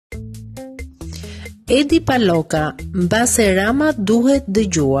Edi Paloka, Mbase Rama duhet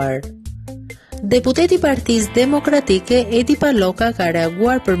dëgjuar. Deputeti i Partisë Demokratike Edi Paloka ka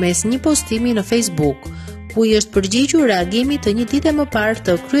reaguar përmes një postimi në Facebook, ku i është përgjigjur reagimit të një dite më parë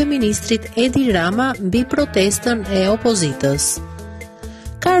të kryeministrit Edi Rama mbi protestën e opozitës.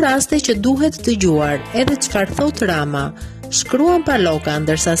 Ka raste që duhet dëgjuar edhe çfarë thot Rama, shkruan Paloka,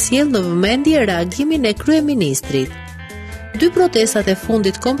 ndërsa sjell në vëmendje reagimin e kryeministrit. Dy protestat e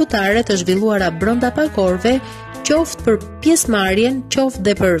fundit kombëtare të zhvilluara brenda parkove, qoftë për pjesëmarrjen, qoftë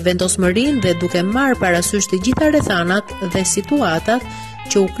dhe për vendosmërinë dhe duke marrë parasysh të gjitha rrethanat dhe situatat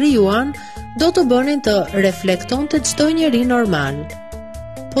që u krijuan, do të bënin të reflektonte çdo njeri normal.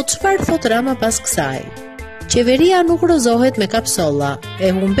 Po çfarë thot Rama pas kësaj? Qeveria nuk rrëzohet me kapsolla,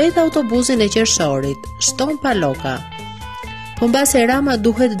 e humbet autobusin e qershorit, shton Paloka. Po Mbase Rama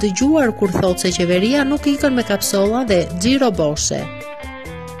duhet dëgjuar kur thot se qeveria nuk ikën me kapsolla dhe xhiro boshe.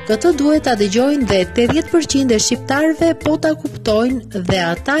 Këtë duhet ta dëgjojnë dhe 80% e shqiptarëve, po ta kuptojnë dhe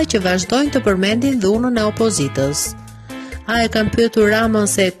ata që vazhdojnë të përmendin dhunën e opozitës. A e kanë pyetur Ramën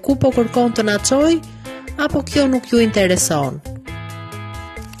se ku po kërkon të na çojë, apo kjo nuk ju intereson?